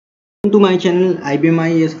Welcome to my channel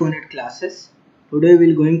IBMI AS400 classes. Today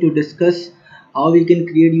we are going to discuss how we can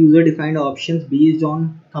create user-defined options based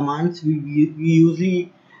on commands we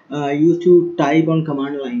usually use to type on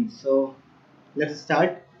command lines. So let's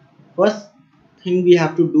start. First thing we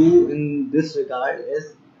have to do in this regard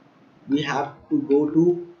is we have to go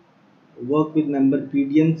to work with member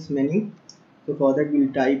PDMs menu. So for that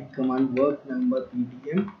we'll type command work member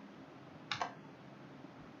PDM.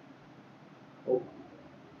 Oh,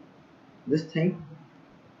 this thing.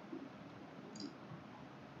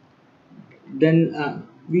 Then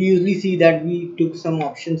we usually see that we took some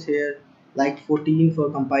options here like 14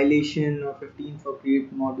 for compilation or 15 for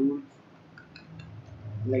create module,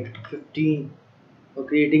 like 15 for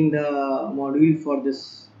creating the module for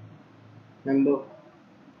this member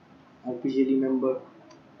RPGL member.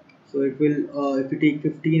 So it will if you take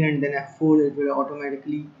 15 and then F4, it will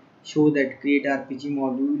automatically show that create RPG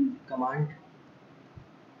module command.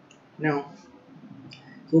 Now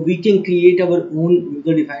so we can create our own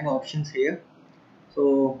user defined options here.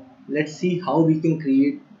 So let's see how we can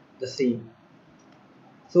create the same.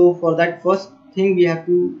 So for that, first thing we have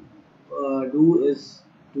to do is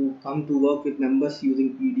to come to work with members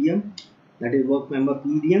using PDM, that is work member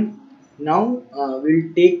PDM. Now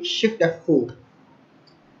we'll take shift F4.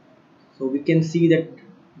 So we can see that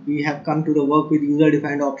we have come to the work with user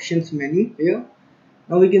defined options menu here.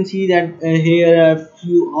 Now we can see that here are a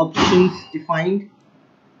few options defined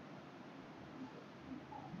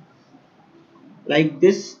like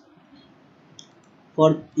this.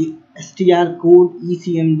 For str code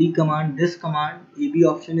ecmd command, this command ab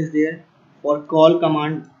option is there. For call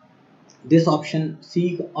command, this option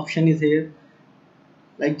c option is here.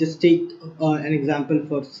 Like just take an example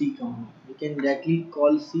for c command, you can directly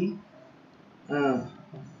call c, uh,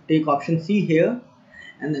 take option c here,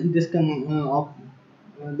 and then this command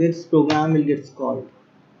this program will get called.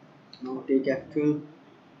 Now take f12,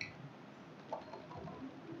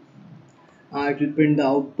 it will print the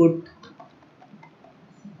output.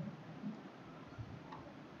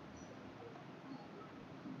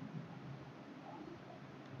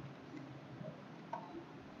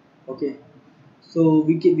 Okay, so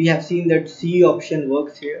we have seen that C option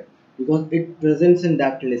works here because it presents in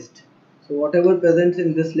that list. So whatever presents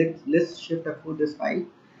in this list shift F4 this file,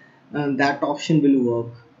 that option will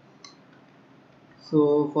work.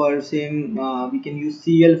 So for same we can use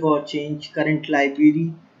CL for change current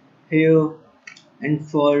library here, and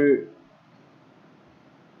for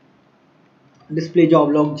display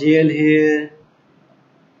job log JL here,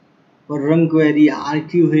 for run query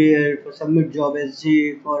RQ here, for submit job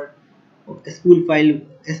SJ, for school file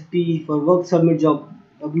SP, for work submit job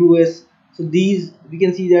WS. So these we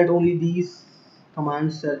can see that only these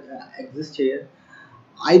commands exist here.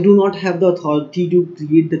 I do not have the authority to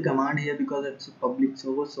create the command here because it's a public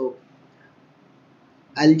server. So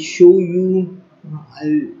I'll show you,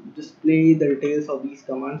 I'll display the details of these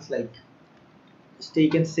commands. Like just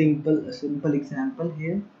take a simple example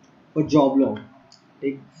here for job log.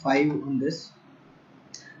 Take 5 on this.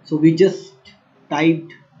 So we just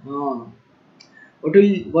typed what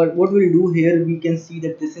we'll do here, we can see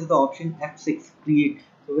that this is the option F6 create.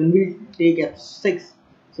 So when we take F6,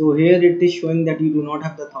 so here it is showing that you do not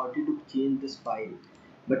have the authority to change this file.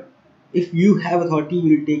 But if you have authority,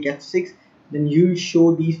 you will take F6, then you will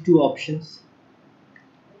show these two options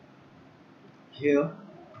here.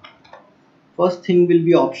 First thing will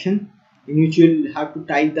be option, in which you'll have to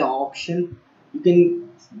type the option. You can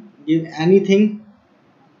give anything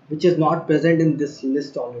which is not present in this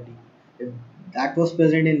list already. If that was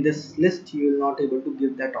present in this list, you will not able to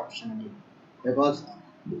give that option again, because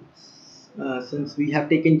since we have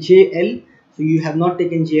taken JL, so you have not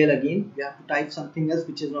taken JL again. You have to type something else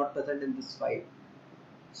which is not present in this file.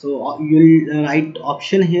 So you'll write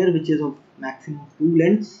option here which is of maximum two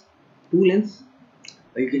lengths,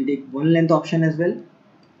 or you can take one length option as well,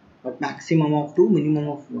 but maximum of 2, minimum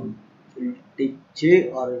of 1. So you take J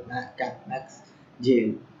or cap max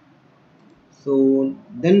JL. So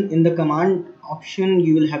then in the command option,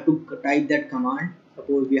 you will have to type that command.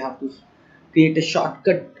 Suppose we have to create a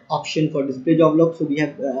shortcut option for display job log. So we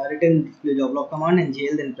have written display job log command and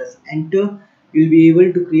JL, then press enter. You will be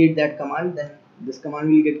able to create that command. Then this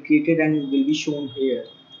command will get created and will be shown here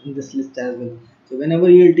in this list as well. So whenever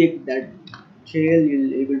you will take that JL, you will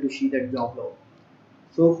be able to see that job log.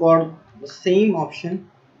 So for the same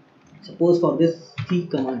option, suppose for this C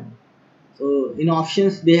command, so in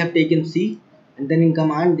options they have taken C, and then in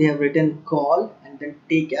command they have written call and then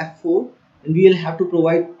take F4, and we will have to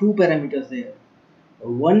provide two parameters there.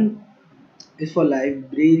 One is for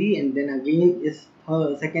library, and then again is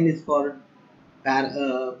second is for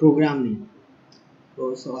program name.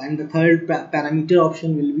 So and the third parameter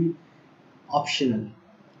option will be optional.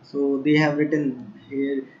 So they have written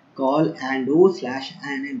here call and o slash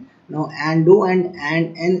and n. Now and o and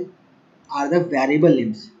n are the variable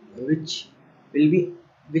names which will be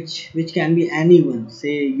which can be anyone.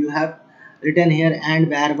 Say you have written here and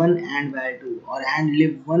var1 and var2 or and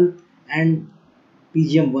lib1 and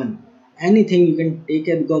pgm1. Anything you can take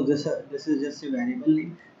it because this is just a variable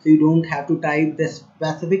name, so you don't have to type the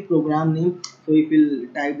specific program name. So if you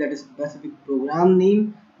type that specific program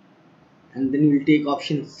name and then you will take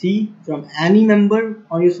option C from any member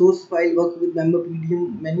on your source file work with member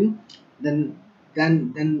PDM menu, then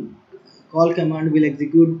call command will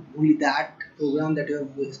execute only that program that you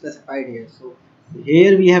have specified here. So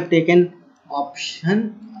here we have taken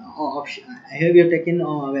option here we have taken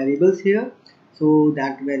variables here. So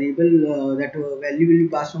that variable value will be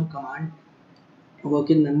passed from command work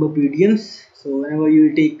in member PDMs. So whenever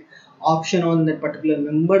you take option on that particular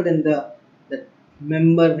member, then the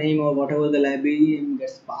member name or whatever the library name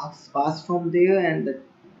gets passed from there, and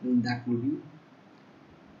that will be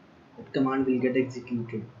that command will get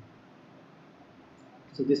executed.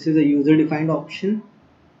 So this is a user defined option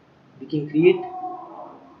we can create,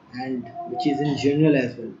 and which is in general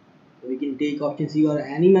as well. So we can take option C or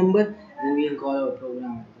any member and we can call our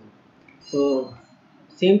program as well. So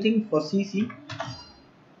same thing for CC.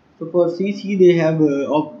 So for CC they have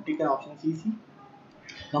taken option CC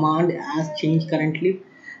command as change currently,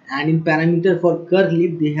 and in parameter for cur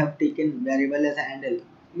lib they have taken variable as handle.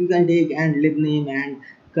 You can take and lib name and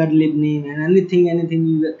cur lib name and anything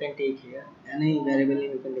you can take here, any variable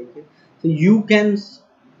name you can take here. So you can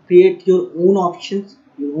create your own options,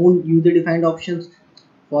 your own user defined options,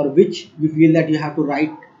 for which you feel that you have to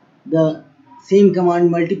write the same command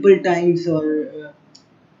multiple times or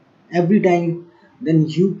every time. Then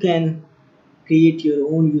you can create your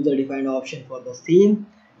own user defined option for the same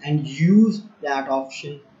and use that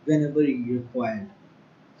option whenever you require.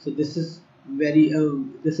 So this is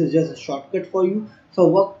just a shortcut for you.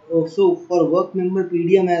 So for work member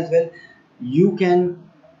PDM as well, you can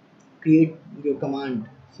create your command.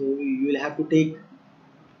 So you will have to take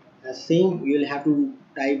same, you will have to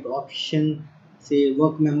type option, say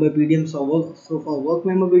work member PDM. So for work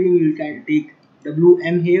member PDM you can take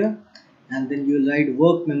wm here, and then you will write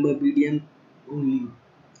work member PDM only,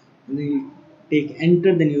 and then you take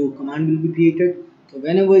enter, then your command will be created. So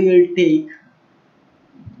whenever you will take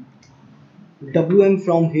wm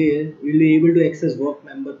from here, you will be able to access work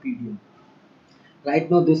member PDM. Right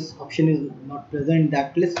now this option is not present in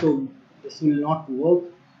that list, so this will not work.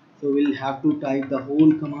 So we'll have to type the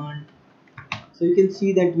whole command. So you can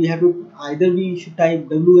see that we have to either we should type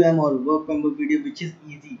wm or work member PDM, which is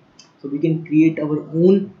easy. So we can create our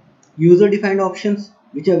own user defined options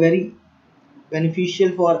which are very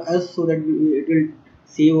beneficial for us, so that it will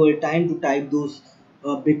save our time to type those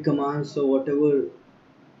big commands or whatever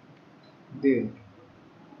there.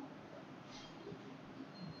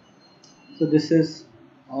 So this is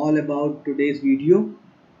all about today's video.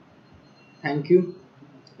 Thank you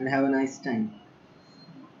and have a nice time.